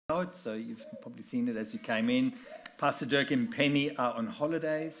So you've probably seen it as you came in. Pastor Dirk and Penny are on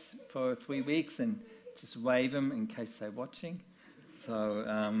holidays for 3 weeks, and just wave them in case they're watching.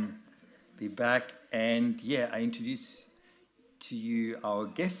 So be back. And yeah, I introduce to you our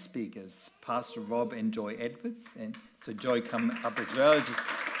guest speakers, Pastor Rob and Joy Edwards. And so Joy, come up as well.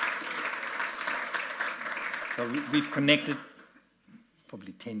 So we've connected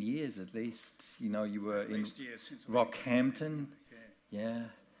probably 10 years at least. You know, you were in Rockhampton. Yeah.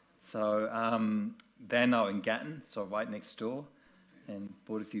 So they're now in Gatton, so right next door, and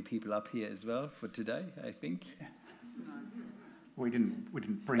brought a few people up here as well for today, I think. Yeah. We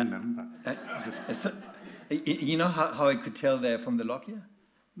didn't bring them, but so, you know how I could tell they're from the Lockyer?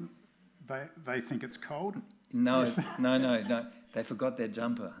 They think it's cold. No, yes. no. They forgot their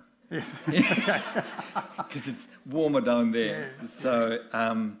jumper. Yes. Because it's warmer down there. Yeah. So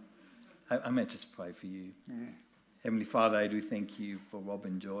I might just pray for you. Yeah. Heavenly Father, I do thank you for Rob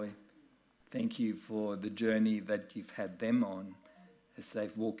and Joy. Thank you for the journey that you've had them on as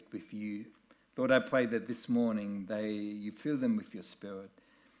they've walked with you. Lord, I pray that this morning you fill them with your Spirit.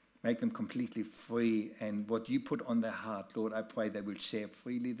 Make them completely free, and what you put on their heart, Lord, I pray they will share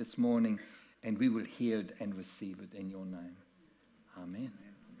freely this morning, and we will hear it and receive it in your name. Amen.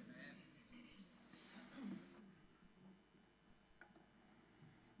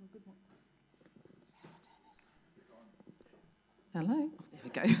 Hello. Oh, there we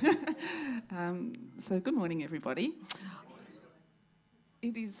go. So good morning, everybody.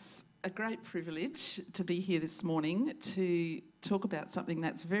 It is a great privilege to be here this morning to talk about something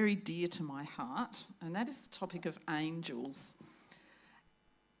that's very dear to my heart, and that is the topic of angels.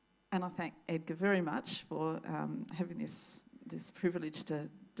 And I thank Edgar very much for having this privilege to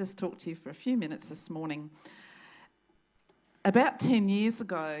just talk to you for a few minutes this morning. About 10 years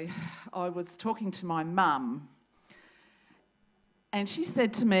ago, I was talking to my mum, and she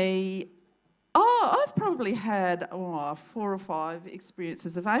said to me, I've probably had 4 or 5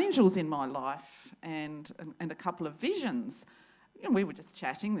 experiences of angels in my life and a couple of visions. And we were just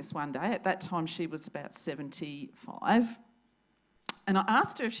chatting this one day. At that time, she was about 75. And I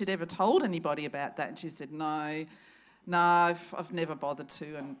asked her if she'd ever told anybody about that. And she said, no, I've never bothered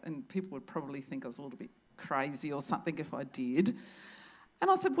to. And people would probably think I was a little bit crazy or something if I did.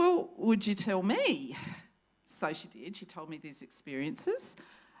 And I said, well, would you tell me? So she did. She told me these experiences.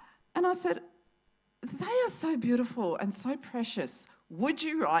 And I said, they are so beautiful and so precious. Would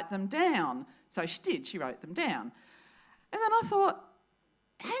you write them down? So she did. She wrote them down. And then I thought,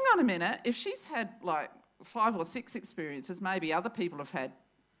 hang on a minute. If she's had like 5 or 6 experiences, maybe other people have had,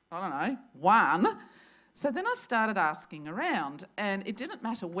 I don't know, 1. So then I started asking around, and it didn't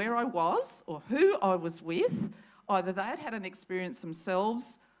matter where I was or who I was with. Either they had had an experience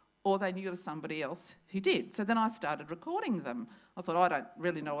themselves or they knew of somebody else who did. So then I started recording them. I thought, I don't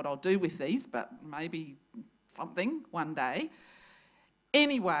really know what I'll do with these, but maybe something one day.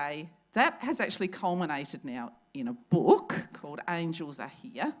 Anyway, that has actually culminated now in a book called Angels Are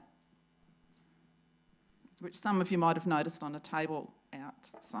Here, which some of you might have noticed on a table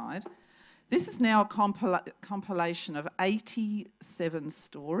outside. This is now a compilation of 87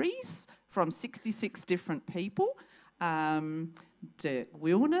 stories from 66 different people. Dirk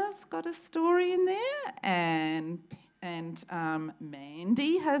Wilner's got a story in there, and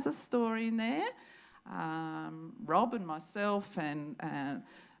Mandy has a story in there. Rob and myself and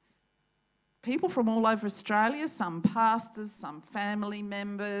people from all over Australia, some pastors, some family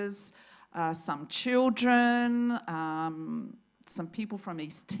members, some children, some people from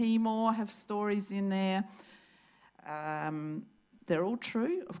East Timor have stories in there. They're all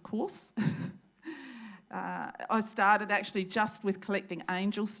true, of course. I started actually just with collecting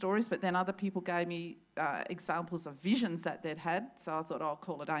angel stories, but then other people gave me examples of visions that they'd had, so I thought I'll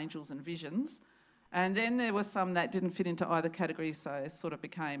call it Angels and Visions. And then there were some that didn't fit into either category, so it sort of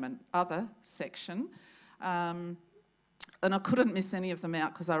became an other section. And I couldn't miss any of them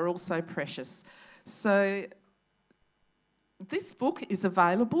out because they were all so precious. So this book is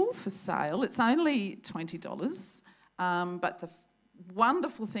available for sale. It's only $20, but the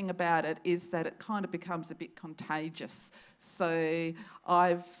wonderful thing about it is that it kind of becomes a bit contagious. So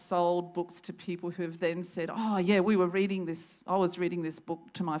I've sold books to people who have then said, oh yeah, we were reading this, I was reading this book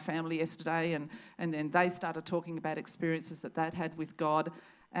to my family yesterday, and then they started talking about experiences that they'd had with God,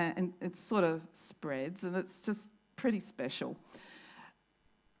 and it sort of spreads, and it's just pretty special.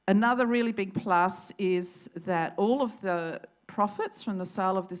 Another really big plus is that all of the profits from the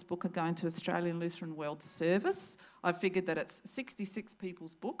sale of this book are going to Australian Lutheran World Service. I figured that it's 66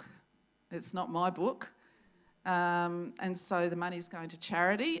 people's book. It's not my book. And so the money's going to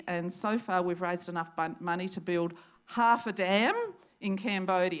charity. And so far we've raised enough money to build half a dam in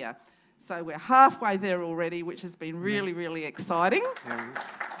Cambodia. So we're halfway there already, which has been really, really exciting.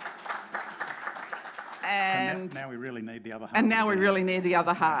 And so now we really need the other half. And now we really need the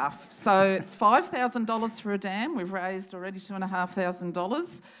other half. So it's $5,000 for a dam. We've raised already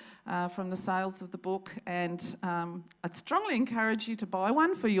 $2,500 from the sales of the book. And I'd strongly encourage you to buy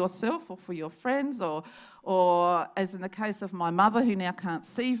one for yourself or for your friends, or as in the case of my mother, who now can't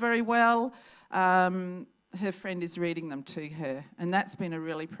see very well, her friend is reading them to her. And that's been a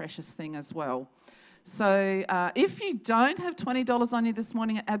really precious thing as well. So if you don't have $20 on you this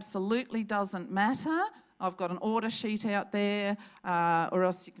morning, it absolutely doesn't matter. I've got an order sheet out there, or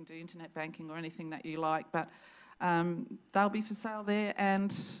else you can do internet banking or anything that you like, but they'll be for sale there,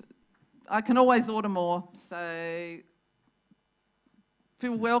 and I can always order more. So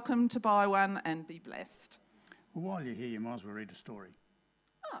feel welcome to buy one and be blessed. Well, while you're here, you might as well read a story.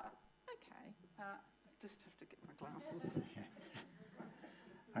 Oh, okay. Just have to get my glasses. Yeah.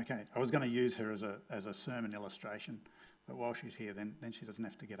 Okay, I was going to use her as a sermon illustration, but while she's here, then she doesn't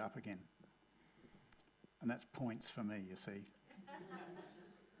have to get up again. And that's points for me, you see.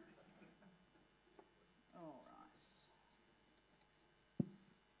 All right.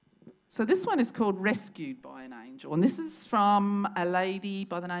 So this one is called Rescued by an Angel, and this is from a lady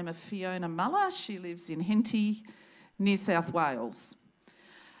by the name of Fiona Muller. She lives in Henty, New South Wales.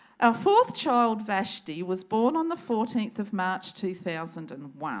 Our fourth child, Vashti, was born on the 14th of March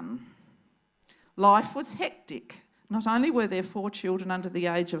 2001. Life was hectic. Not only were there 4 children under the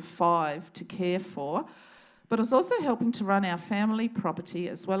age of 5 to care for, but I was also helping to run our family property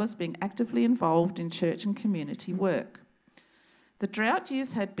as well as being actively involved in church and community work. The drought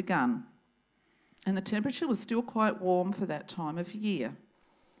years had begun, and the temperature was still quite warm for that time of year.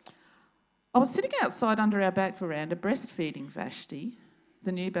 I was sitting outside under our back veranda breastfeeding Vashti,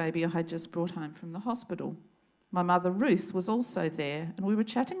 the new baby I had just brought home from the hospital. My mother, Ruth, was also there, and we were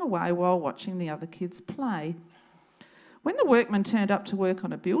chatting away while watching the other kids play. When the workmen turned up to work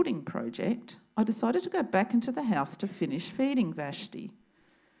on a building project, I decided to go back into the house to finish feeding Vashti.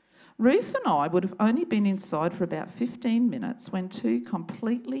 Ruth and I would have only been inside for about 15 minutes when 2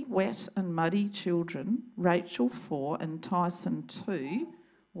 completely wet and muddy children, Rachel 4 and Tyson 2,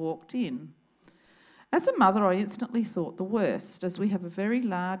 walked in. As a mother, I instantly thought the worst, as we have a very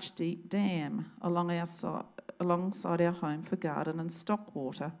large, deep dam alongside our home for garden and stock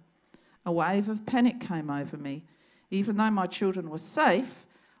water. A wave of panic came over me. Even though my children were safe,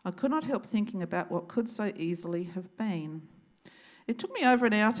 I could not help thinking about what could so easily have been. It took me over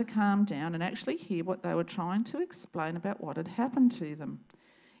an hour to calm down and actually hear what they were trying to explain about what had happened to them.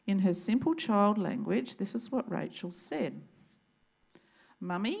 In her simple child language, this is what Rachel said.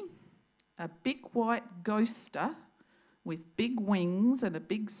 "Mummy, a big white ghoster with big wings and a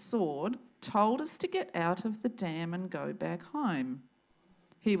big sword told us to get out of the dam and go back home.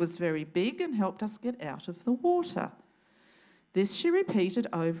 He was very big and helped us get out of the water." This she repeated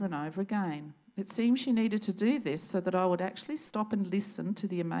over and over again. It seemed she needed to do this so that I would actually stop and listen to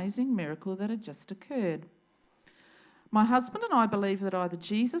the amazing miracle that had just occurred. My husband and I believe that either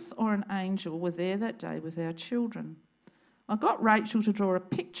Jesus or an angel were there that day with our children. I got Rachel to draw a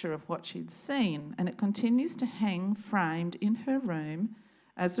picture of what she'd seen, and it continues to hang framed in her room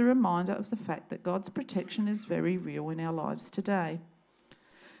as a reminder of the fact that God's protection is very real in our lives today.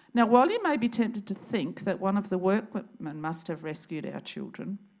 Now, while you may be tempted to think that one of the workmen must have rescued our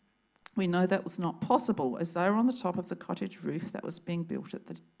children, we know that was not possible, as they were on the top of the cottage roof that was being built at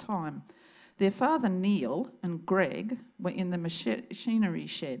the time. Their father, Neil, and Greg were in the machinery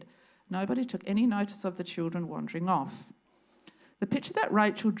shed. Nobody took any notice of the children wandering off. The picture that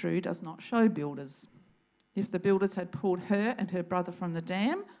Rachel drew does not show builders. If the builders had pulled her and her brother from the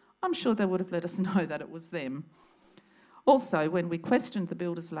dam, I'm sure they would have let us know that it was them. Also, when we questioned the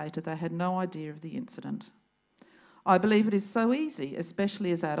builders later, they had no idea of the incident. I believe it is so easy,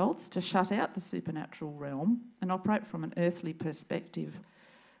 especially as adults, to shut out the supernatural realm and operate from an earthly perspective.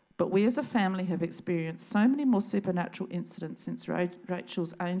 But we as a family have experienced so many more supernatural incidents since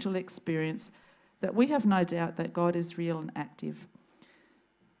Rachel's angel experience that we have no doubt that God is real and active.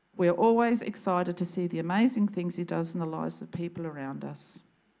 We are always excited to see the amazing things he does in the lives of people around us.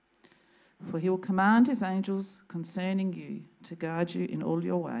 For he will command his angels concerning you to guard you in all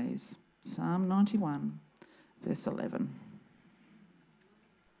your ways. Psalm 91, verse 11.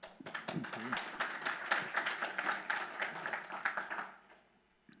 Thank you.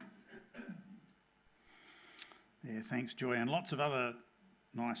 Yeah, thanks, Joy, and lots of other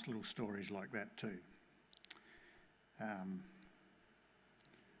nice little stories like that too.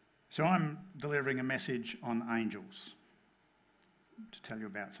 So I'm delivering a message on angels, to tell you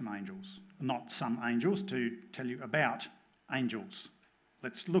about some angels. Not some angels, to tell you about angels.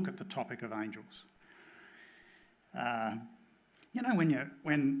 Let's look at the topic of angels. You know,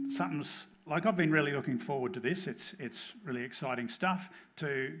 when something's like, I've been really looking forward to this. It's really exciting stuff.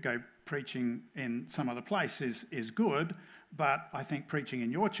 To go preaching in some other place is good, but I think preaching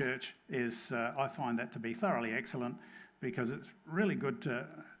in your church is, I find that to be thoroughly excellent, because it's really good to,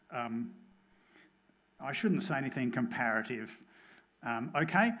 I shouldn't say anything comparative,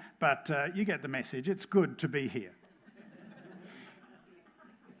 okay, but you get the message. It's good to be here.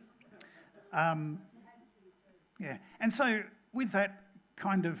 Yeah, and so with that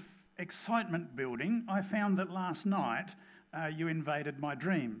kind of excitement building, I found that last night you invaded my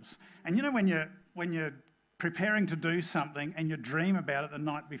dreams. And you know, when you're preparing to do something and you dream about it the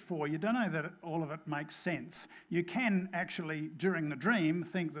night before, you don't know that all of it makes sense. You can actually, during the dream,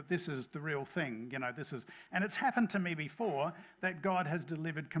 think that this is the real thing. You know, and it's happened to me before that God has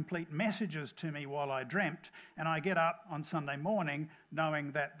delivered complete messages to me while I dreamt, and I get up on Sunday morning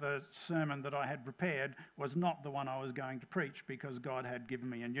knowing that the sermon that I had prepared was not the one I was going to preach, because God had given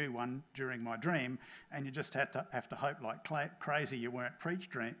me a new one during my dream, and you just have to hope like crazy you weren't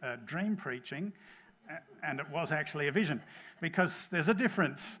dream preaching, and it was actually a vision, because there's a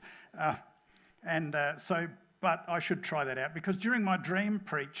difference. But I should try that out, because during my dream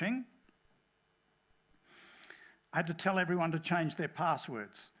preaching, I had to tell everyone to change their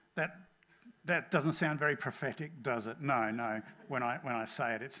passwords. That doesn't sound very prophetic, does it? No. When I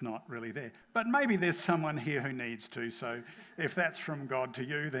say it, it's not really there. But maybe there's someone here who needs to. So if that's from God to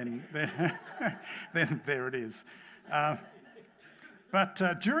you, then then there it is. But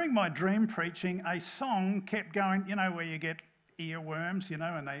during my dream preaching, a song kept going, you know, where you get earworms, you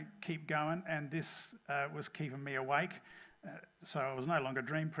know, and they keep going, and this was keeping me awake. So I was no longer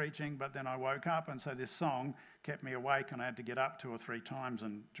dream preaching, but then I woke up, and so this song kept me awake, and I had to get up 2 or 3 times,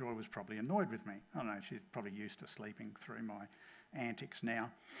 and Joy was probably annoyed with me. I don't know, she's probably used to sleeping through my antics now.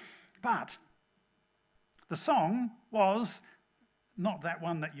 But the song was not that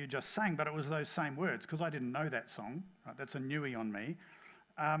one that you just sang, but it was those same words, because I didn't know that song. Right? That's a newie on me.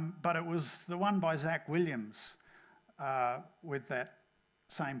 But it was the one by Zach Williams with that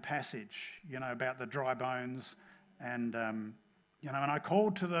same passage, you know, about the dry bones, and you know, and I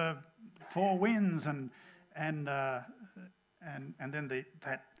called to the 4 winds, and then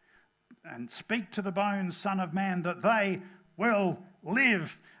and speak to the bones, Son of Man, that they will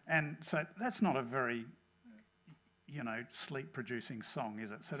live. And so that's not a very, you know, sleep-producing song, is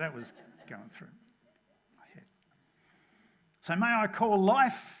it? So that was going through my head. So may I call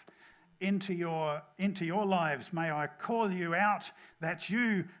life into your lives. May I call you out that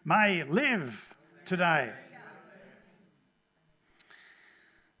you may live today.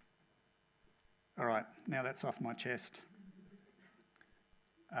 All right, now that's off my chest.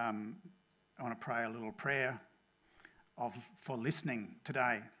 I want to pray a little prayer for listening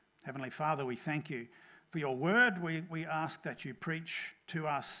today. Heavenly Father, we thank you for your word. We ask that you preach to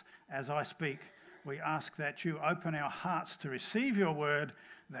us as I speak. We ask that you open our hearts to receive your word,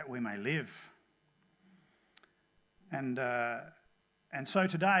 that we may live. And so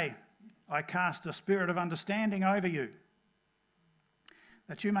today, I cast a spirit of understanding over you,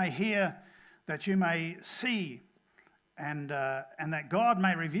 that you may hear, that you may see, and that God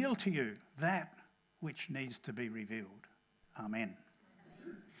may reveal to you that which needs to be revealed. Amen.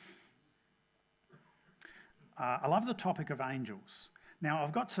 I love the topic of angels. Now,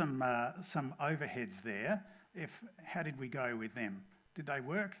 I've got some overheads there. How did we go with them? Did they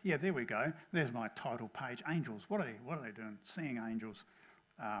work? Yeah, there we go. There's my title page. Angels. What are they doing? Seeing angels.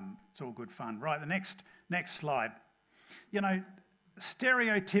 It's all good fun. Right, the next slide. You know,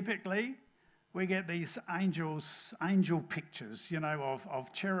 stereotypically, we get these angel pictures, you know,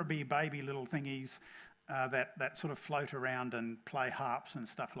 of cheruby baby little thingies that sort of float around and play harps and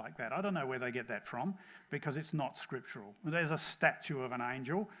stuff like that. I don't know where they get that from, because it's not scriptural. There's a statue of an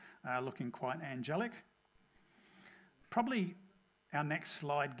angel looking quite angelic. Probably our next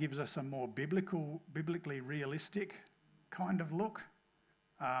slide gives us a more biblically realistic kind of look,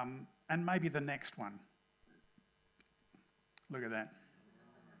 and maybe the next one. Look at that.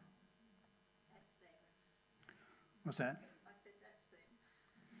 What's that?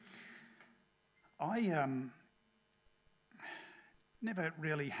 I never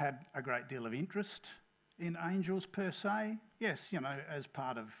really had a great deal of interest in angels per se. Yes, you know, as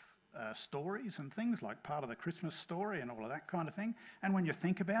part of stories and things, like part of the Christmas story and all of that kind of thing. And when you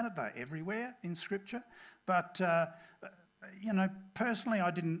think about it, they're everywhere in Scripture. But you know, personally,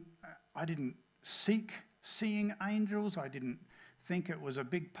 I didn't seek seeing angels. I didn't think it was a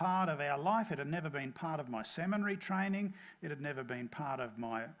big part of our life. It had never been part of my seminary training. It had never been part of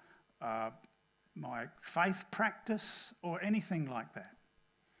my my faith practice or anything like that.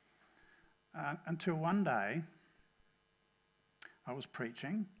 Until one day I was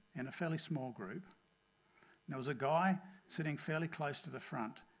preaching in a fairly small group. And there was a guy sitting fairly close to the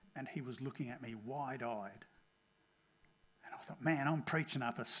front, and he was looking at me wide-eyed. And I thought, man, I'm preaching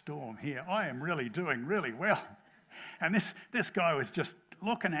up a storm here. I am really doing really well. And this guy was just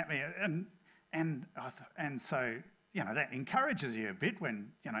looking at me, and so, you know, that encourages you a bit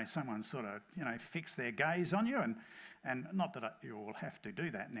when, you know, someone sort of, you know, fix their gaze on you, and not that you all have to do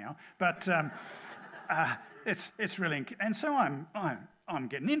that now, but it's really, and so I'm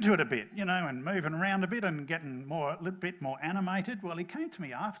getting into it a bit, you know, and moving around a bit and getting a little bit more animated. Well, he came to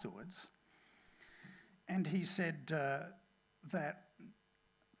me afterwards, and he said that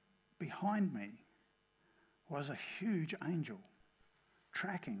behind me was a huge angel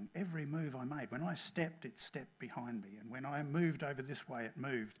tracking every move I made. When I stepped, it stepped behind me. And when I moved over this way, it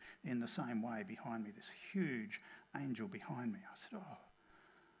moved in the same way behind me. This huge angel behind me. I said, oh,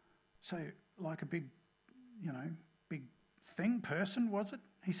 so like a big, you know, big person, was it?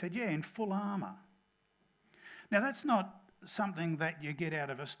 He said, yeah, in full armour. Now, that's not something that you get out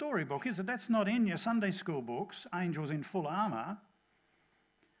of a storybook, is it? That's not in your Sunday school books, angels in full armour.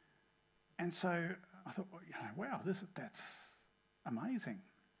 And so I thought, well, you know, wow, that's amazing.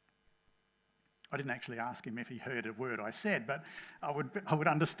 I didn't actually ask him if he heard a word I said, but I would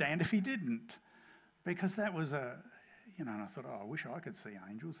understand if he didn't, because that was you know, and I thought, oh, I wish I could see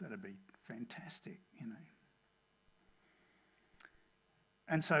angels. That'd be fantastic, you know.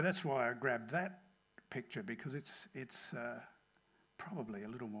 And so that's why I grabbed that picture, because it's probably a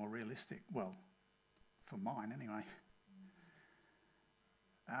little more realistic. Well, for mine anyway.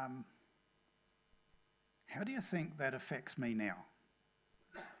 How do you think that affects me now?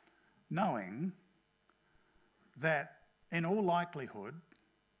 Knowing that in all likelihood,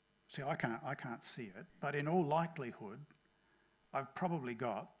 see, I can't see it, but in all likelihood, I've probably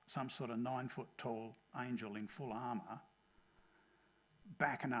got some sort of 9-foot tall angel in full armour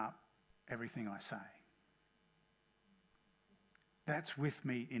backing up everything I say. That's with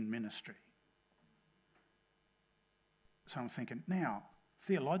me in ministry. So I'm thinking, now,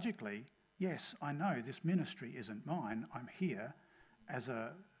 theologically, yes, I know this ministry isn't mine. I'm here as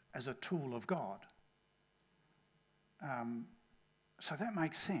a tool of God. So that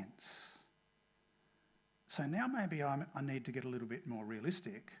makes sense. So now maybe I need to get a little bit more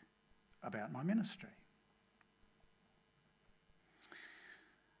realistic about my ministry.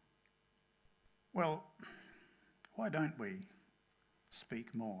 Well, why don't we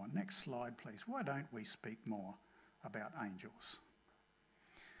speak more? Next slide, please. Why don't we speak more about angels?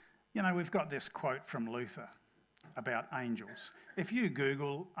 You know, we've got this quote from Luther about angels. If you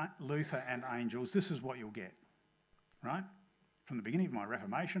Google Luther and angels, this is what you'll get, right? From the beginning of my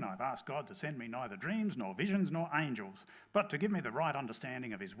Reformation, I've asked God to send me neither dreams nor visions nor angels, but to give me the right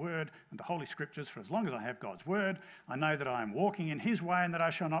understanding of his word and the Holy Scriptures. For as long as I have God's word, I know that I am walking in his way and that I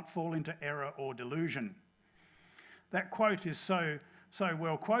shall not fall into error or delusion. That quote is so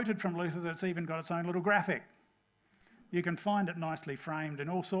well quoted from Luther that it's even got its own little graphic. You can find it nicely framed in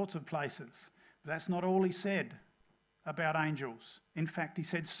all sorts of places. But that's not all he said about angels. In fact, he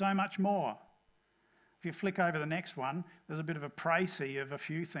said so much more. If you flick over the next one, there's a bit of a précis of a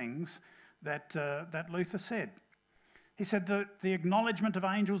few things that Luther said. He said that the acknowledgement of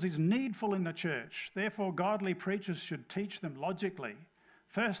angels is needful in the church. Therefore, godly preachers should teach them logically.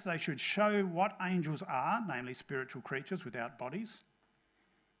 First, they should show what angels are, namely spiritual creatures without bodies.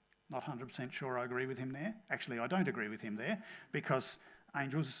 Not 100% sure I agree with him there. Actually, I don't agree with him there, because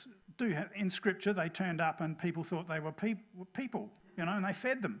angels do have, in Scripture, they turned up and people thought they were people, you know, and they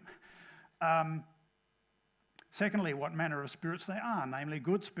fed them. Secondly, what manner of spirits they are, namely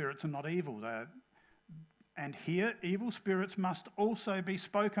good spirits and not evil. And here, evil spirits must also be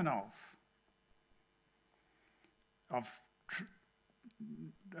spoken of. I've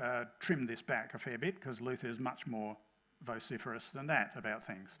trimmed this back a fair bit because Luther is much more vociferous than that about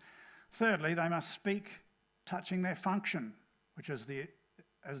things. Thirdly, they must speak touching their function, which is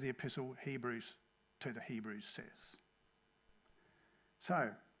as the epistle to the Hebrews says. So,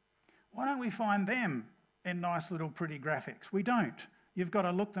 why don't we find them in nice little pretty graphics? We don't. You've got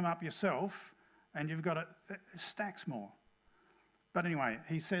to look them up yourself, and you've got to, stacks more. But anyway,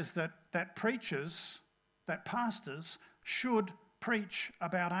 he says that preachers, that pastors should preach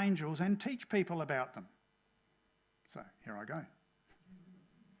about angels and teach people about them. So here I go.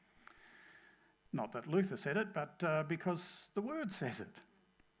 Not that Luther said it, but because the Word says it.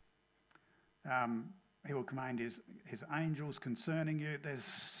 He will command his angels concerning you. There's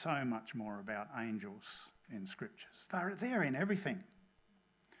so much more about angels in Scriptures. They're in everything.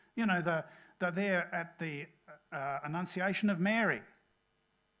 You know, They're there at the Annunciation of Mary.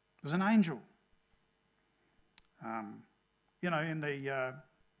 There's an angel. In the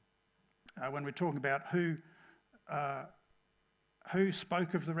when we're talking about who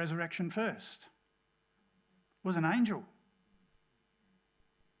spoke of the resurrection first, was an angel.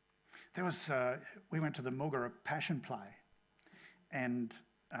 There was we went to the Muggera Passion Play, and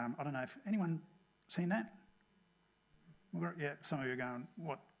I don't know if anyone seen that. Yeah, some of you are going,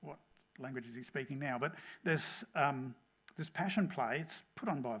 what language is he speaking now? But there's this Passion Play. It's put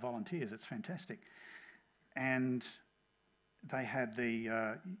on by volunteers. It's fantastic, and they had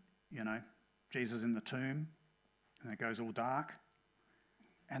the Jesus in the tomb, and it goes all dark,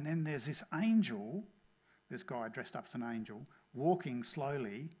 and then there's this angel, this guy dressed up as an angel, walking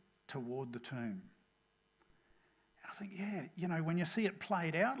slowly toward the tomb. I think, when you see it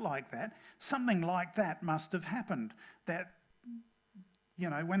played out like that, something like that must have happened. That,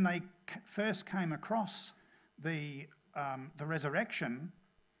 when they first came across the resurrection,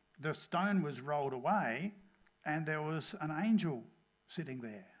 the stone was rolled away and there was an angel sitting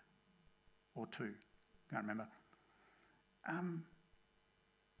there, or two, can't remember.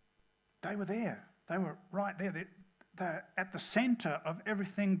 They were there. They were right there. They're at the centre of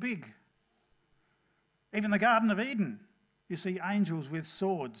everything big. Even the Garden of Eden, you see angels with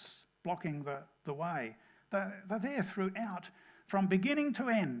swords blocking the way. They're there throughout, from beginning to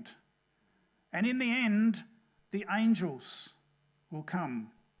end. And in the end, the angels will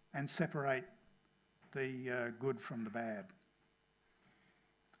come and separate the good from the bad.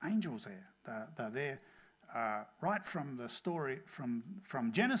 Angels there. They're there right from the story,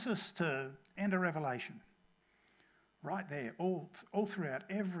 from Genesis to end of Revelation. Right there, all throughout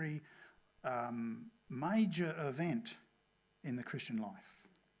every major event in the Christian life.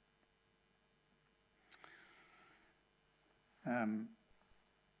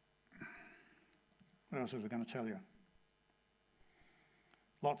 What else was I going to tell you?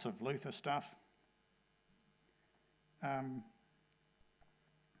 Lots of Luther stuff.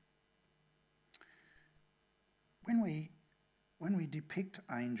 When we depict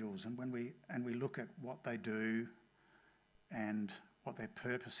angels and when we look at what they do and what their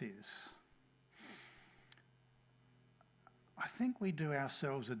purpose is, I think we do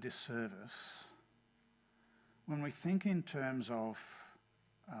ourselves a disservice when we think in terms of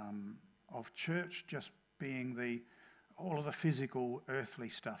church just being all of the physical, earthly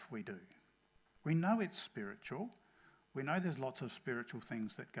stuff we do. We know it's spiritual. We know there's lots of spiritual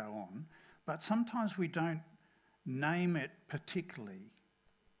things that go on, but sometimes we don't name it particularly,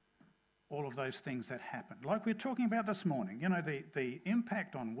 all of those things that happen. Like we're talking about this morning, the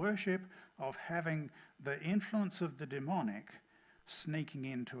impact on worship of having the influence of the demonic sneaking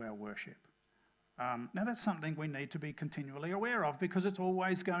into our worship. Now that's something we need to be continually aware of because it's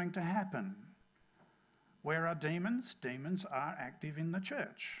always going to happen. Where are demons? Demons are active in the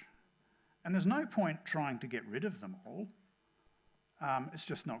church. And there's no point trying to get rid of them all. It's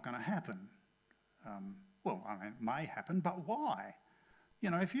just not going to happen. It may happen, but why?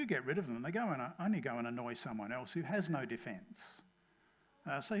 If you get rid of them, they only go and annoy someone else who has no defence.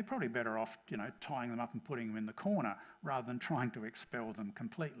 So you're probably better off, tying them up and putting them in the corner rather than trying to expel them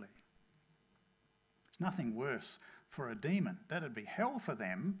completely. It's nothing worse for a demon. That'd be hell for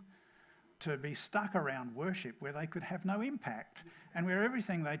them to be stuck around worship where they could have no impact and where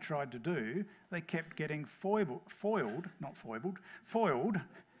everything they tried to do, they kept getting foiled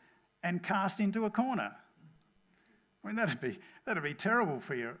and cast into a corner. I mean, that'd be terrible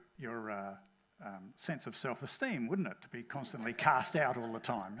for your sense of self-esteem, wouldn't it? To be constantly cast out all the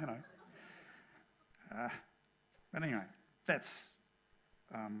time, But anyway, that's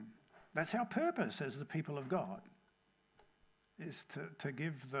our purpose as the people of God, is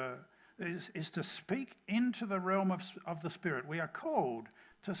to speak into the realm of the Spirit. We are called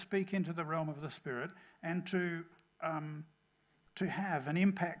to speak into the realm of the Spirit and to have an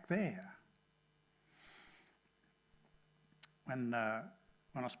impact there. When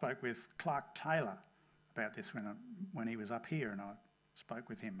I spoke with Clark Taylor about this when he was up here, and I spoke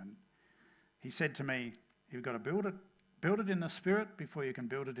with him, and he said to me, "You've got to build it in the Spirit before you can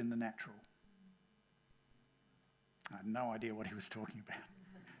build it in the natural." I had no idea what he was talking about.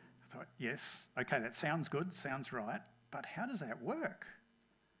 I thought, yes, okay, that sounds good, sounds right, but how does that work?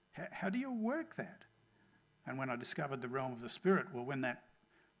 How do you work that? And when I discovered the realm of the Spirit,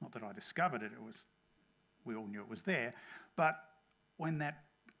 not that I discovered it, we all knew it was there, but when that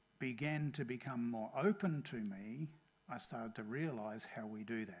began to become more open to me, I started to realise how we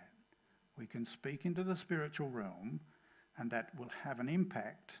do that. We can speak into the spiritual realm, and that will have an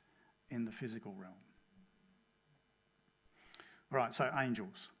impact in the physical realm. Right, so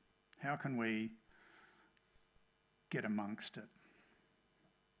angels. How can we get amongst it?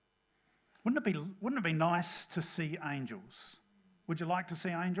 Wouldn't it be nice to see angels? Would you like to see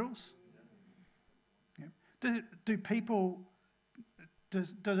angels? Yeah.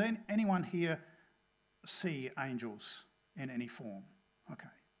 Does anyone here see angels in any form? Okay.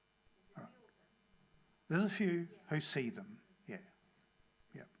 All right. There's a few who see them. Yeah.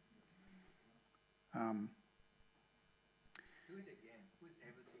 Yep. Do it again. Who's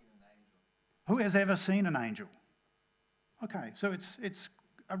ever seen an angel? Who has ever seen an angel? Okay, so it's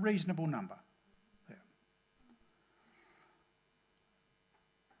a reasonable number. Yeah.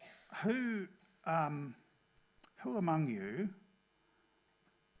 Who among you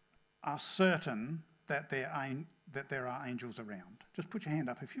are certain that there are angels around? Just put your hand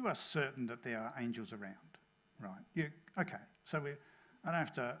up if you are certain that there are angels around. Right. Okay. So I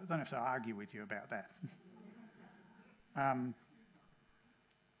don't have to argue with you about that.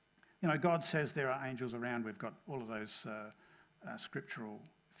 God says there are angels around. We've got all of those scriptural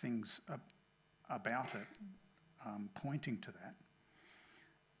things about it, pointing to that.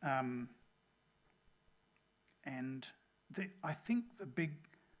 I think the big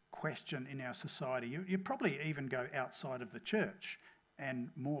question in our society, you probably even go outside of the church,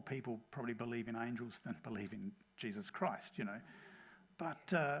 and more people probably believe in angels than believe in Jesus Christ,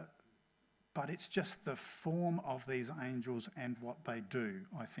 But it's just the form of these angels and what they do,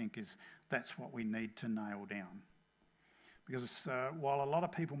 I think, that's what we need to nail down. Because while a lot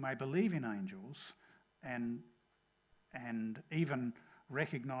of people may believe in angels and even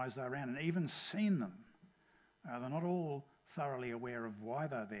recognise they're around and even seen them, they're not all thoroughly aware of why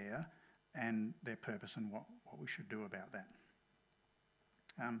they're there and their purpose and what we should do about that.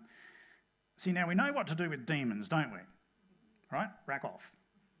 See, now we know what to do with demons, don't we? Right? Rack off.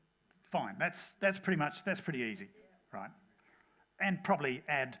 Fine, that's pretty easy, right? And probably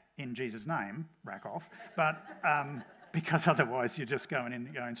add in Jesus' name, rack off, but because otherwise you're just going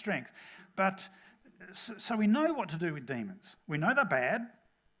in your own strength. But so we know what to do with demons. We know they're bad,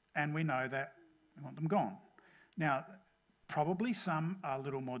 and we know that we want them gone. Now, probably some are a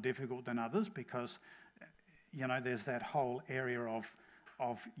little more difficult than others because there's that whole area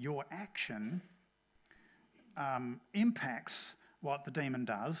of your action impacts what the demon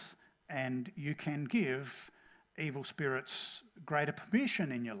does. And you can give evil spirits greater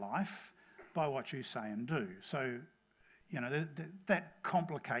permission in your life by what you say and do. So, that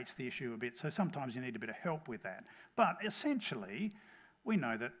complicates the issue a bit. So sometimes you need a bit of help with that. But essentially, we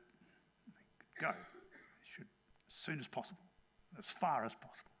know that go as soon as possible, as far as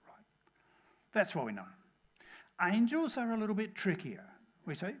possible, right? That's what we know. Angels are a little bit trickier.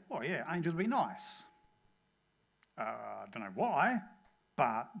 We say, well, yeah, angels be nice. I don't know why,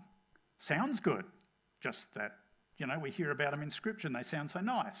 but sounds good. Just that, we hear about them in Scripture and they sound so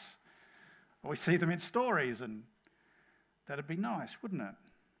nice. Or we see them in stories and that'd be nice, wouldn't it?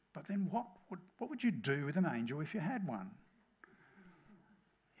 But then what would you do with an angel if you had one?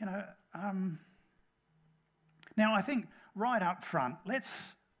 Now I think right up front, let's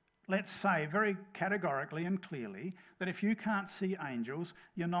say very categorically and clearly that if you can't see angels,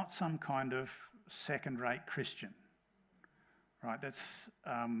 you're not some kind of second-rate Christian. Right? That's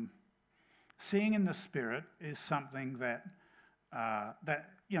seeing in the Spirit is something that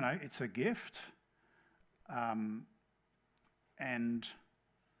it's a gift, and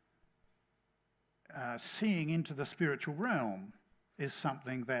seeing into the spiritual realm is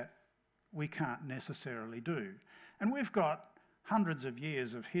something that we can't necessarily do. And we've got hundreds of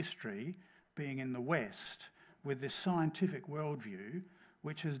years of history being in the West with this scientific worldview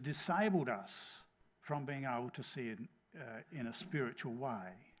which has disabled us from being able to see it in a spiritual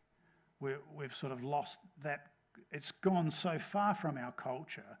way. We've sort of lost that. It's gone so far from our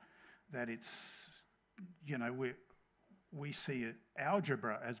culture that it's, we see it,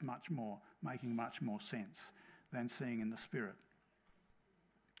 algebra as making much more sense than seeing in the Spirit.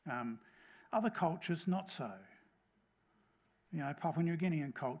 Other cultures, not so. Papua New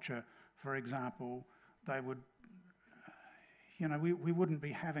Guinean culture, for example, they would, we wouldn't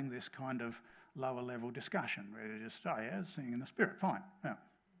be having this kind of lower level discussion where you just, seeing in the Spirit, fine. Yeah.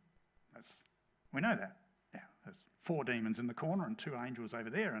 We know that. Yeah, there's 4 demons in the corner and 2 angels over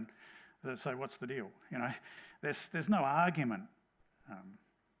there, and so what's the deal? There's no argument.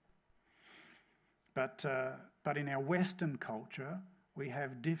 But in our Western culture, we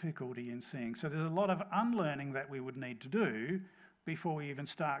have difficulty in seeing. So there's a lot of unlearning that we would need to do before we even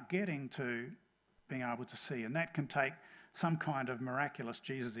start getting to being able to see, and that can take some kind of miraculous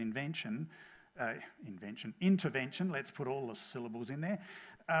Jesus intervention. Let's put all the syllables in there.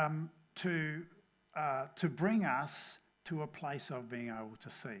 To bring us to a place of being able to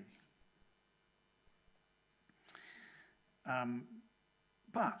see.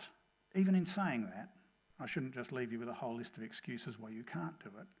 But even in saying that, I shouldn't just leave you with a whole list of excuses why you can't do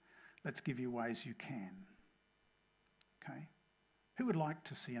it. Let's give you ways you can. Okay? Who would like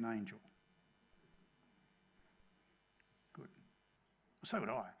to see an angel? Good. So would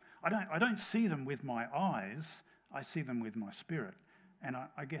I. I don't see them with my eyes. I see them with my spirit, and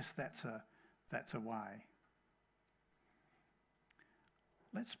I guess that's a way.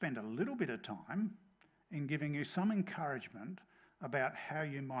 Let's spend a little bit of time in giving you some encouragement about how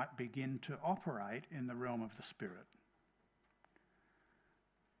you might begin to operate in the realm of the Spirit.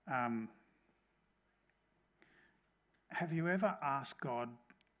 Have you ever asked God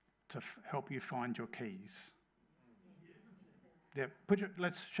to help you find your keys? Yeah,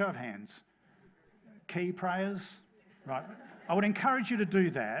 let's show of hands. Key prayers, right? I would encourage you to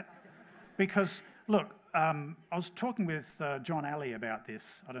do that because, look, I was talking with John Alley about this.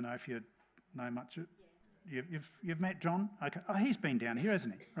 I don't know if you know much. You've met John? Okay. Oh, he's been down here,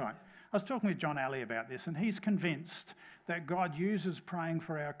 hasn't he? Right. I was talking with John Alley about this, and he's convinced that God uses praying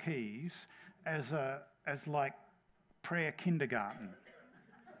for our keys as like prayer kindergarten.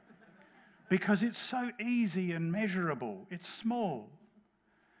 Because it's so easy and measurable. It's small.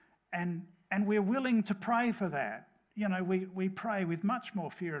 And we're willing to pray for that. You know, we pray with much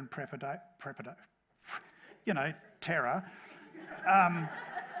more fear and terror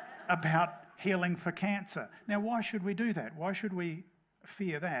about healing for cancer. Now, why should we do that? Why should we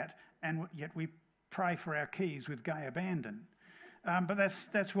fear that, and yet we pray for our keys with gay abandon? But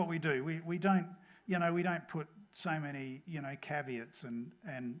that's what we do. We don't put so many caveats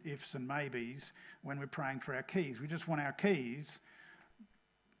and ifs and maybes when we're praying for our keys. We just want our keys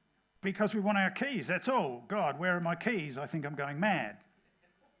because we want our keys. That's all. God, where are my keys? I think I'm going mad.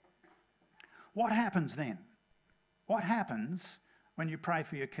 What happens then? What happens when you pray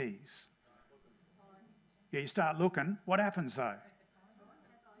for your keys? Yeah, you start looking. What happens though?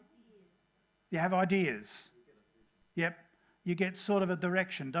 You have ideas. Yep. You get sort of a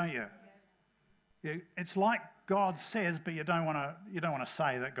direction, don't you? It's like God says, but you don't want to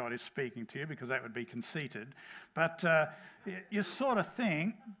say that God is speaking to you because that would be conceited. But you sort of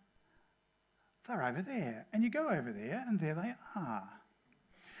think, they're over there. And you go over there and there they are.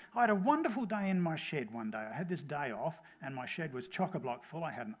 I had a wonderful day in my shed one day. I had this day off and my shed was chock-a-block full.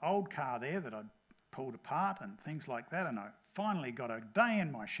 I had an old car there that I'd pulled apart and things like that, and I finally got a day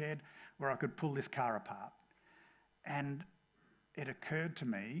in my shed where I could pull this car apart. And it occurred to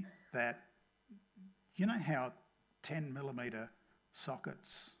me that, you know how 10mm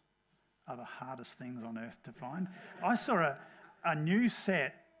sockets are the hardest things on earth to find? I saw a new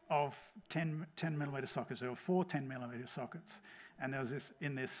set of 10mm sockets. There were 4 10mm sockets, and there was this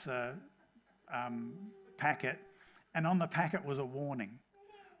in this packet, and on the packet was a warning.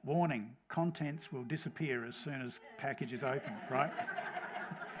 Warning, contents will disappear as soon as package is opened, right?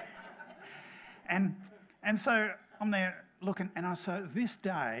 and so I'm there looking, and I said, this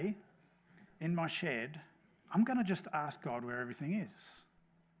day in my shed, I'm going to just ask God where everything is.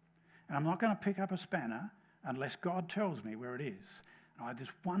 And I'm not going to pick up a spanner unless God tells me where it is. And I had this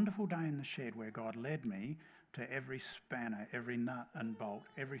wonderful day in the shed where God led me to every spanner, every nut and bolt,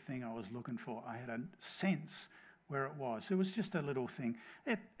 everything I was looking for. I had a sense where it was. It was just a little thing.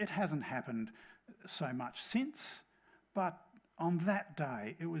 It hasn't happened so much since, but on that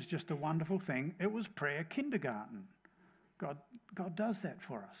day, it was just a wonderful thing. It was prayer kindergarten. God does that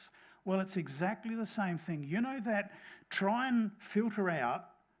for us. Well, it's exactly the same thing. You know that, try and filter out,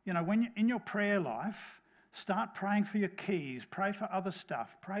 when you're in your prayer life, start praying for your keys, pray for other stuff,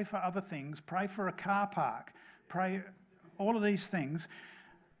 pray for other things, pray for a car park, pray all of these things.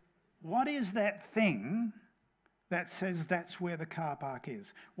 What is that thing that says that's where the car park is?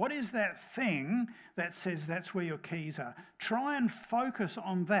 What is that thing that says that's where your keys are? Try and focus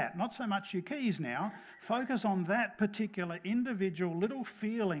on that. Not so much your keys now. Focus on that particular individual little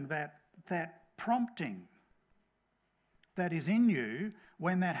feeling, that prompting that is in you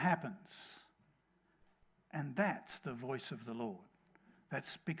when that happens. And that's the voice of the Lord.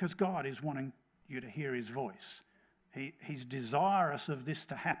 That's because God is wanting you to hear his voice. He's desirous of this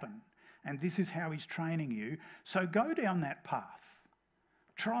to happen. And this is how he's training you. So go down that path.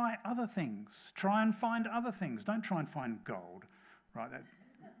 Try other things. Try and find other things. Don't try and find gold. Right?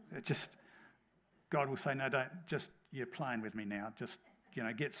 God will say, no, don't, just, you're playing with me now. Just,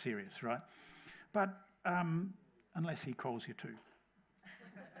 get serious, right? But, unless he calls you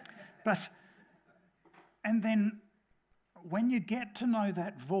to. And then when you get to know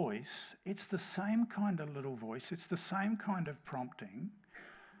that voice, it's the same kind of little voice. It's the same kind of prompting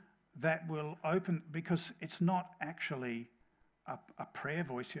that will open, because it's not actually a prayer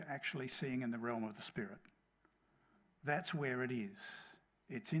voice you're actually seeing in the realm of the Spirit. That's where it is.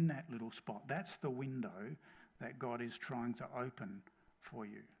 It's in that little spot. That's the window that God is trying to open for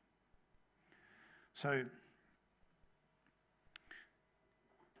you. So,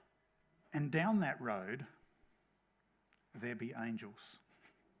 and down that road, there be angels.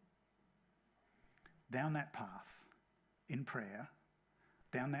 Down that path in prayer,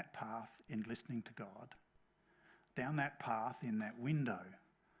 down that path in listening to God, down that path in that window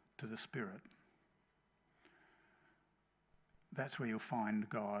to the Spirit, that's where you'll find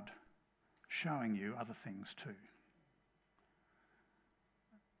God showing you other things too.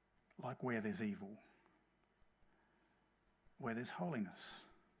 Like where there's evil, where there's holiness,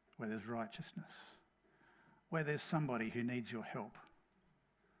 where there's righteousness, where there's somebody who needs your help,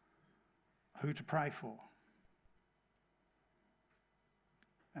 who to pray for.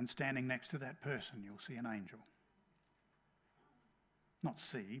 And standing next to that person, you'll see an angel. Not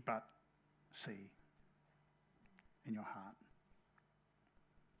see, but see in your heart.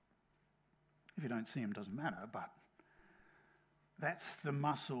 If you don't see them, doesn't matter, but that's the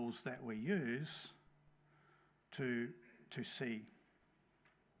muscles that we use to see.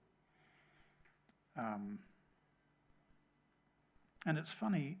 And it's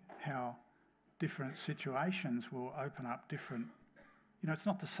funny how different situations will open up different, it's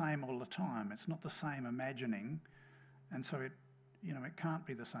not the same all the time. It's not the same imagining. And so it can't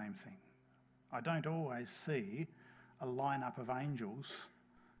be the same thing. I don't always see a lineup of angels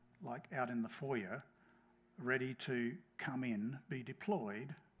like out in the foyer, ready to come in, be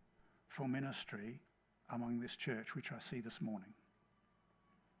deployed for ministry among this church, which I see this morning.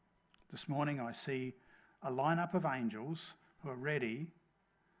 This morning I see a lineup of angels who are ready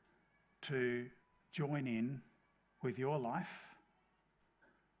to join in with your life.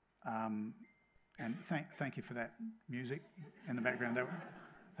 And thank you for that music in the background.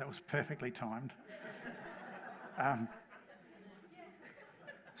 That was perfectly timed.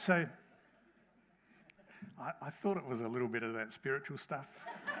 So I thought it was a little bit of that spiritual stuff,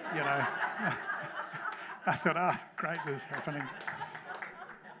 I thought, great, this is happening.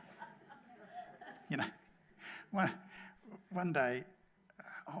 One day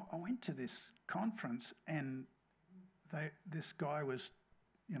I went to this conference and this guy was,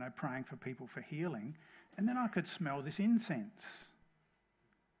 praying for people for healing, and then I could smell this incense.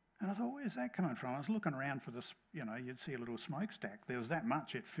 And I thought, where's that coming from? I was looking around for this, you'd see a little smokestack. There was that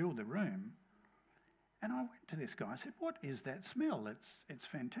much, it filled the room. And I went to this guy, I said, what is that smell? It's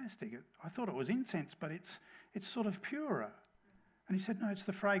fantastic. I thought it was incense, but it's sort of purer. And he said, no, it's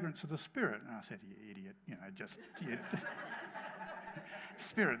the fragrance of the Spirit. And I said, you idiot,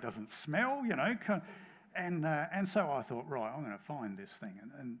 Spirit doesn't smell, And so I thought, right, I'm going to find this thing,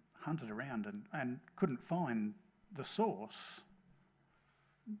 and hunted around and couldn't find the source.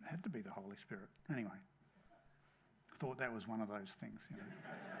 It had to be the Holy Spirit. Anyway, I thought that was one of those things,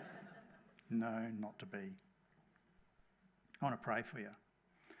 No, not to be. I want to pray for you.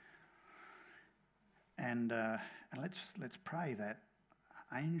 And let's pray that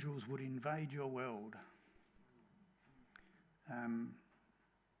angels would invade your world.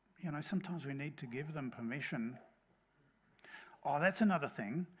 Sometimes we need to give them permission. Oh, that's another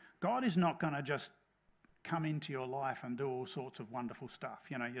thing. God is not going to just come into your life and do all sorts of wonderful stuff.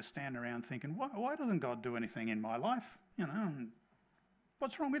 You stand around thinking, why doesn't God do anything in my life?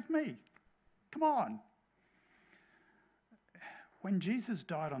 What's wrong with me? Come on. When Jesus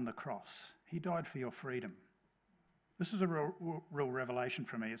died on the cross, he died for your freedom. This is a real revelation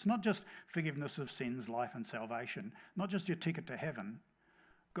for me. It's not just forgiveness of sins, life and salvation, not just your ticket to heaven.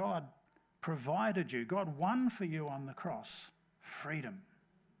 God provided you, God won for you on the cross freedom.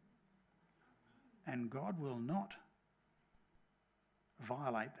 And God will not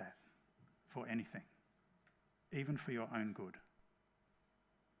violate that for anything, even for your own good.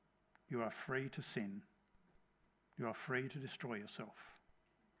 You are free to sin. You are free to destroy yourself.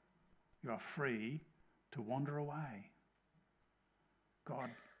 You are free to wander away. God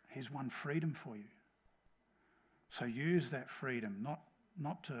has won freedom for you. So use that freedom,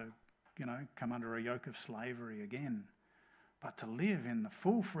 not to, come under a yoke of slavery again, but to live in the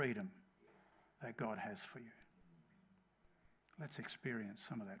full freedom that God has for you. Let's experience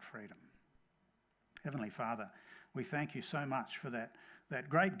some of that freedom. Heavenly Father, we thank you so much for that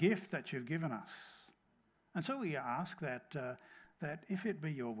great gift that you've given us. And so we ask that if it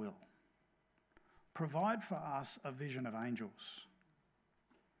be your will, provide for us a vision of angels.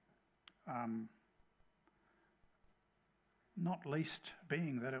 Not least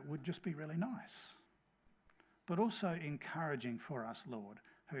being that it would just be really nice, but also encouraging for us, Lord,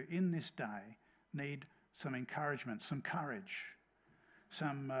 who in this day need some encouragement, some courage,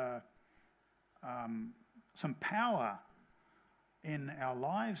 some some power in our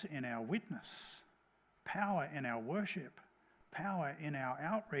lives, in our witness, power in our worship, power in our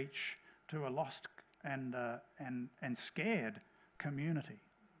outreach to a lost and scared community.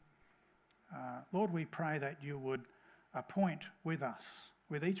 Lord, we pray that you would appoint with us,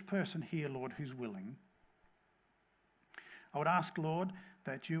 with each person here, Lord, who's willing. I would ask, Lord,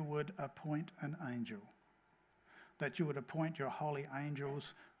 that you would appoint an angel, that you would appoint your holy angels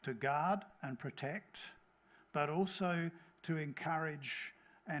to guard and protect, but also to encourage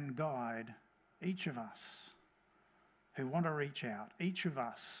and guide each of us who want to reach out, each of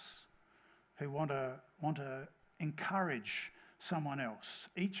us who want to encourage someone else,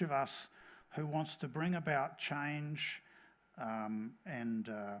 each of us who wants to bring about change and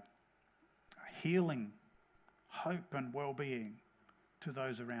healing, hope and well-being to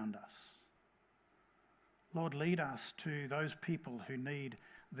those around us. Lord, lead us to those people who need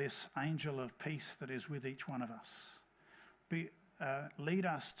this angel of peace that is with each one of us. Lead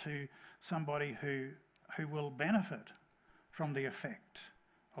us to somebody who will benefit from the effect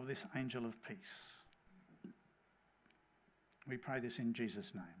of this angel of peace. We pray this in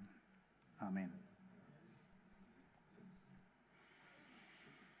Jesus' name. Amen.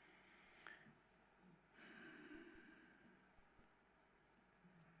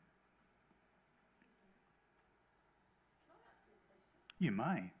 You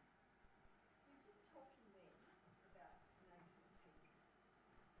may.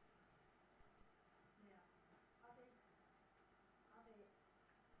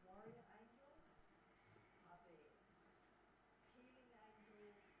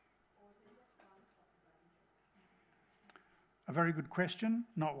 A very good question,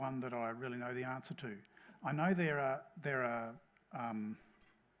 not one that I really know the answer to. I know there's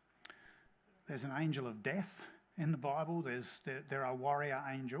an angel of death in the Bible. There are warrior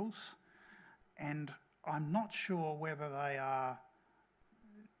angels, and I'm not sure whether they are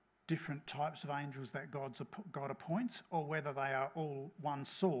different types of angels that God appoints, or whether they are all one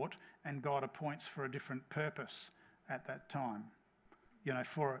sort and God appoints for a different purpose at that time,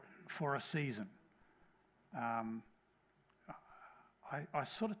 for a season. I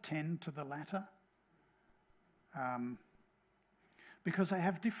sort of tend to the latter, because they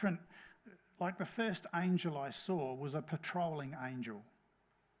have different, like the first angel I saw was a patrolling angel,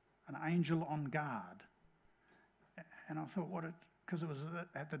 an angel on guard. And I thought, because it was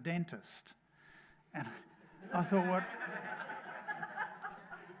at the dentist. And I thought, what?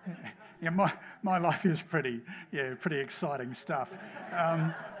 Yeah, my life is pretty exciting stuff.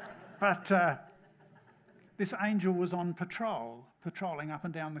 But this angel was on patrolling up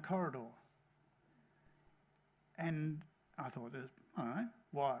and down the corridor. And I thought, all right,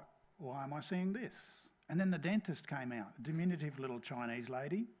 why am I seeing this? And then the dentist came out, a diminutive little Chinese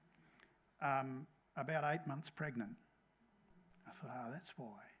lady, about 8 months pregnant. I thought, that's why.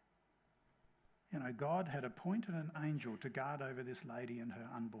 God had appointed an angel to guard over this lady and her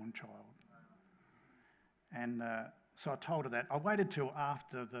unborn child. And so I told her that. I waited till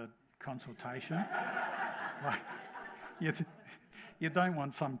after the consultation. You don't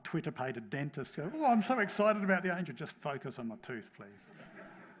want some Twitter-pated dentist to go, oh, I'm so excited about the angel. Just focus on my tooth, please.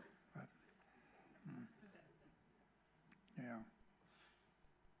 But, yeah.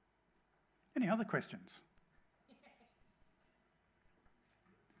 Any other questions?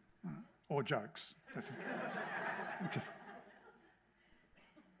 Or jokes?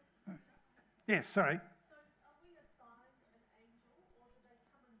 Yes, sorry.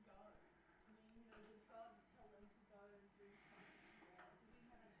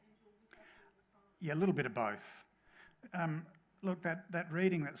 Yeah, a little bit of both. Look, that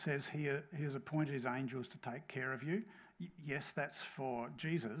reading that says he has appointed his angels to take care of you. Yes, that's for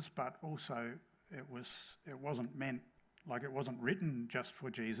Jesus, but also it wasn't meant, like it wasn't written just for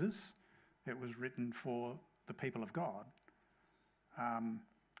Jesus. It was written for the people of God.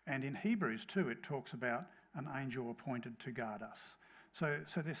 And in Hebrews too, it talks about an angel appointed to guard us. So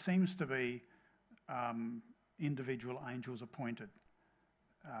there seems to be individual angels appointed.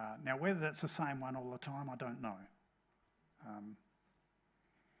 Now, whether that's the same one all the time, I don't know.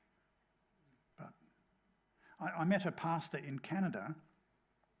 But I met a pastor in Canada,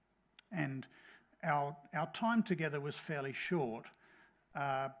 and our time together was fairly short,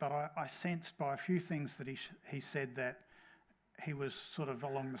 but I sensed by a few things that he said that he was sort of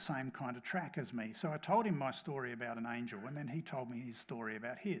along the same kind of track as me. So I told him my story about an angel, and then he told me his story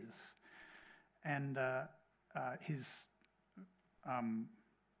about his. And his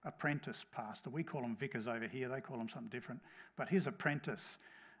apprentice pastor, we call them vicars over here, they call them something different, but his apprentice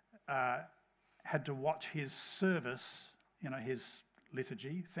had to watch his service, his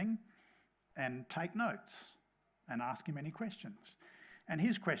liturgy thing, and take notes and ask him any questions. And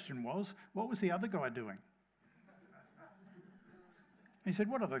his question was, what was the other guy doing? He said,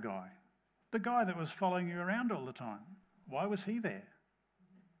 what other guy? The guy that was following you around all the time. Why was he there?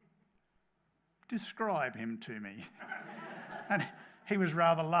 Describe him to me. And he was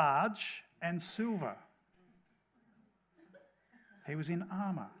rather large and silver. He was in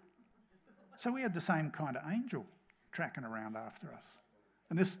armour. So we had the same kind of angel tracking around after us.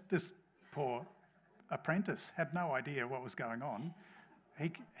 And this poor apprentice had no idea what was going on.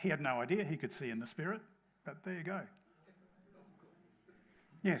 He had no idea he could see in the spirit, but there you go.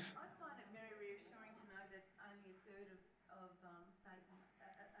 Yes? I find it very reassuring to know that only a third of Satan,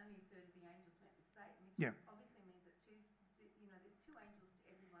 only a third of the angels met with Satan, which obviously means that there's two angels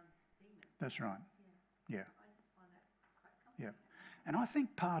to every one demon. That's right. Yeah. I just find that quite comforting. Yeah. And I think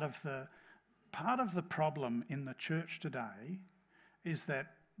part of the problem in the church today is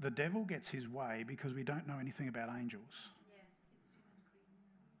that the devil gets his way because we don't know anything about angels. Yeah, it's too much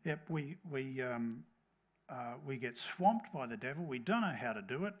credence. Yep, we get swamped by the devil. We don't know how to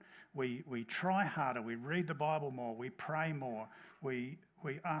do it. We try harder. We read the Bible more. We pray more. We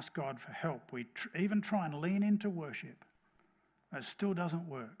ask God for help. We even try and lean into worship. It still doesn't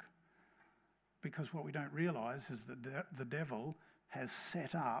work because what we don't realise is that the devil has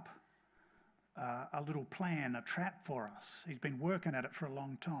set up a little plan, a trap for us. He's been working at it for a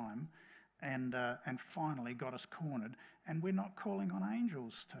long time, and finally got us cornered. And we're not calling on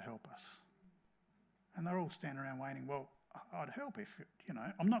angels to help us. And they're all standing around waiting. Well, I'd help if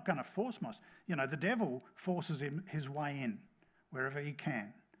I'm not going to force myself. The devil forces his way in wherever he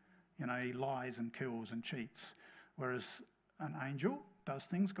can. He lies and kills and cheats, whereas an angel does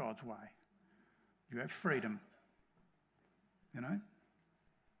things God's way. You have freedom. I always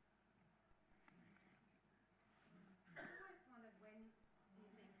wondered, when do you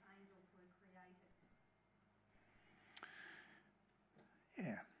think angels were created?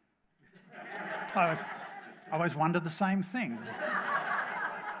 Yeah. I always wondered the same thing.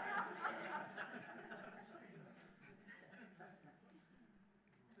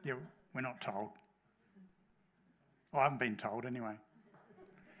 Yeah, we're not told. I haven't been told anyway.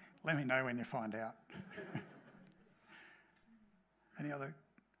 Let me know when you find out. Any other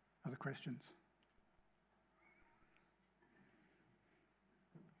questions?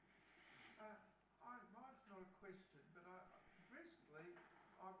 Mine's not a question, but recently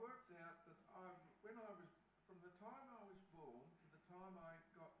I worked out that from the time I was born to the time I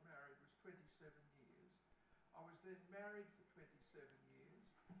got married was 27 years. I was then married for 27 years,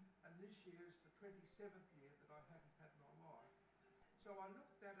 and this year is the 27th year that I haven't had my wife. So I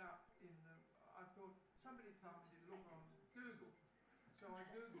looked that up I thought, somebody told me to look on Google. So I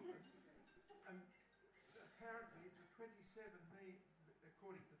Googled it, and apparently the 27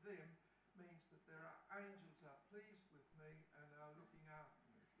 according to them, means that there are angels are pleased with me and are looking after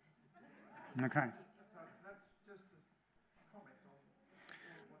me. Okay. So that's just a comment on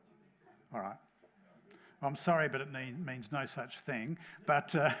what you've been talking about. All right. I'm sorry, but it means no such thing.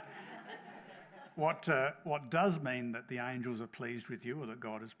 But what does mean that the angels are pleased with you, or that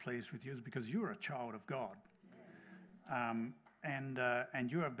God is pleased with you, is because you are a child of God.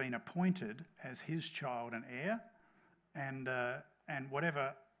 And you have been appointed as his child and heir, and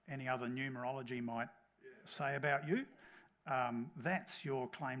whatever any other numerology might say about you, that's your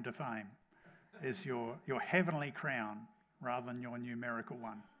claim to fame, is your heavenly crown rather than your numerical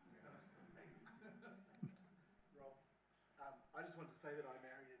one. Rob, I just wanted to say that I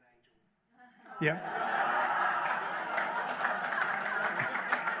married an angel. Yeah.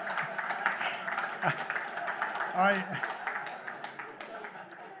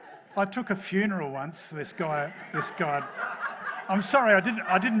 I took a funeral once. This guy. I'm sorry, I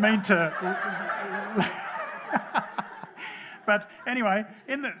didn't mean to. But anyway,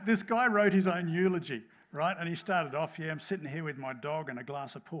 this guy wrote his own eulogy, right? And he started off, I'm sitting here with my dog and a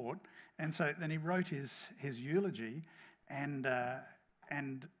glass of port. And so then he wrote his eulogy, and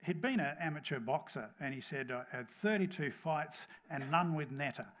he'd been an amateur boxer, and he said, I had 32 fights and none with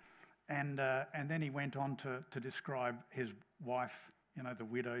Netta. And then he went on to describe his wife, the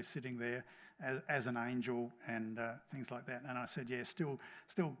widow sitting there as an angel and things like that. And I said, yeah, still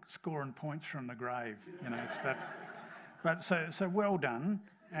scoring points from the grave, But so well done.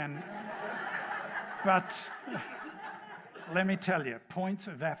 But let me tell you, points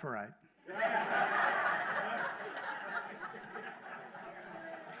evaporate.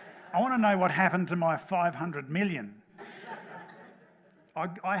 I want to know what happened to my 500 million.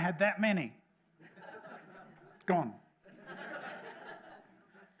 I had that many. Gone.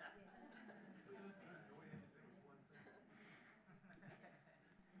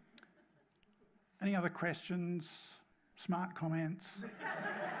 Any other questions? Smart comments?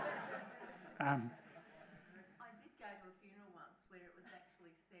 I did go to a funeral once where it was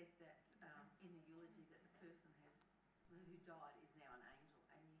actually said that in the eulogy that the person who died is now an angel,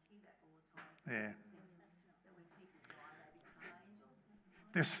 and you hear that all the time. Yeah. That when people die, they become angels.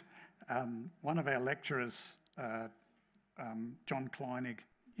 This, one of our lecturers, John Kleinig,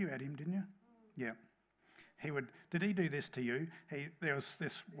 you had him, didn't you? Yeah. Did he do this to you? There was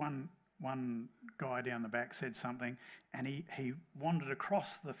this one guy down the back said something, and he wandered across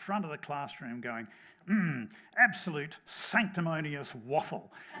the front of the classroom going, absolute sanctimonious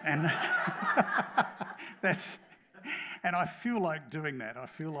waffle. And and I feel like doing that. I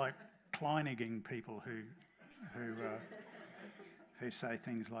feel like Kleiniging people who say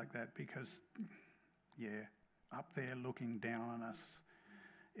things like that, because, yeah, up there looking down on us.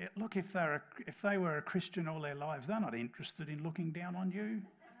 Look, if they were a Christian all their lives, they're not interested in looking down on you.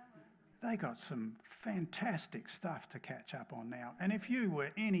 They got some fantastic stuff to catch up on now. And if you were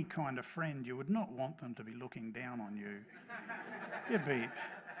any kind of friend, you would not want them to be looking down on you.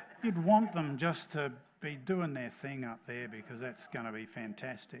 You'd want them just to be doing their thing up there, because that's going to be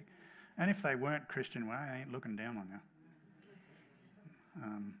fantastic. And if they weren't Christian, well, they ain't looking down on you.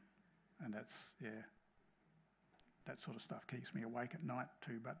 And that's, yeah, that sort of stuff keeps me awake at night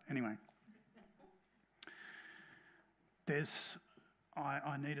too. But anyway,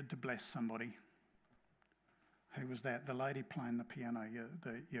 I needed to bless somebody. Who was that? The lady playing the piano.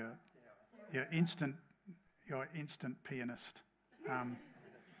 Your instant pianist. That's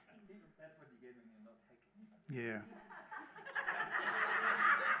what you get when you're not hacking. Yeah.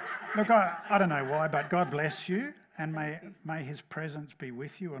 Look, I don't know why, but God bless you, and may His presence be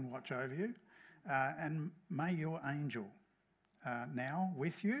with you and watch over you, and may your angel now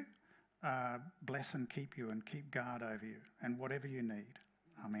with you bless and keep you and keep guard over you, and whatever you need.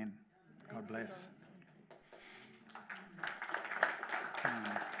 Amen. God bless.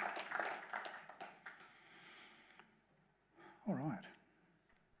 All right.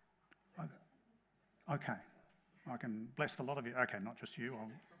 Okay. I can bless a lot of you. Okay, not just you. I'll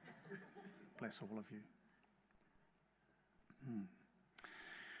bless all of you.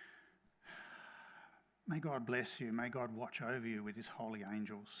 May God bless you. May God watch over you with His holy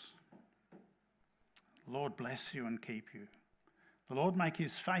angels. The Lord bless you and keep you. The Lord make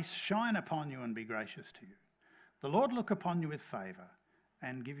His face shine upon you and be gracious to you. The Lord look upon you with favour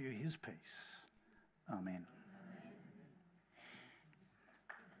and give you His peace. Amen.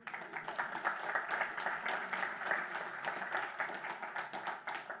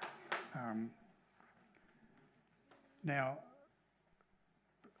 Now,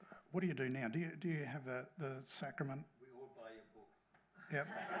 what do you do now? Do you have the sacrament? We all buy your books.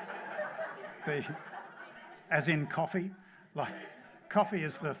 Yep. As in coffee? Like, coffee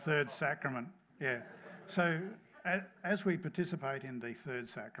is the third sacrament. Yeah. So as we participate in the third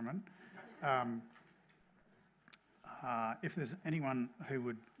sacrament, if there's anyone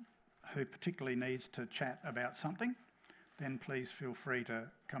who particularly needs to chat about something, then please feel free to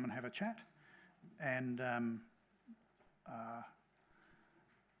come and have a chat. And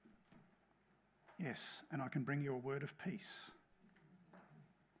yes, and I can bring you a word of peace,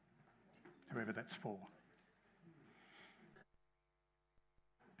 whoever that's for.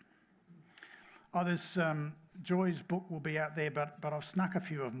 Oh, there's Joy's book will be out there, but I've snuck a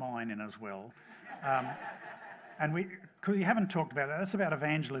few of mine in as well. And we haven't talked about that. That's about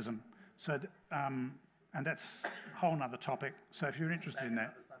evangelism. So, and that's a whole other topic. So if you're interested in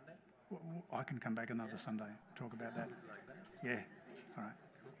that, I can come back another Sunday and talk about that. Yeah. All right.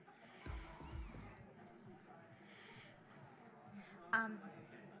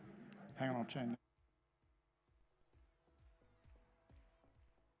 Hang on, I'll change.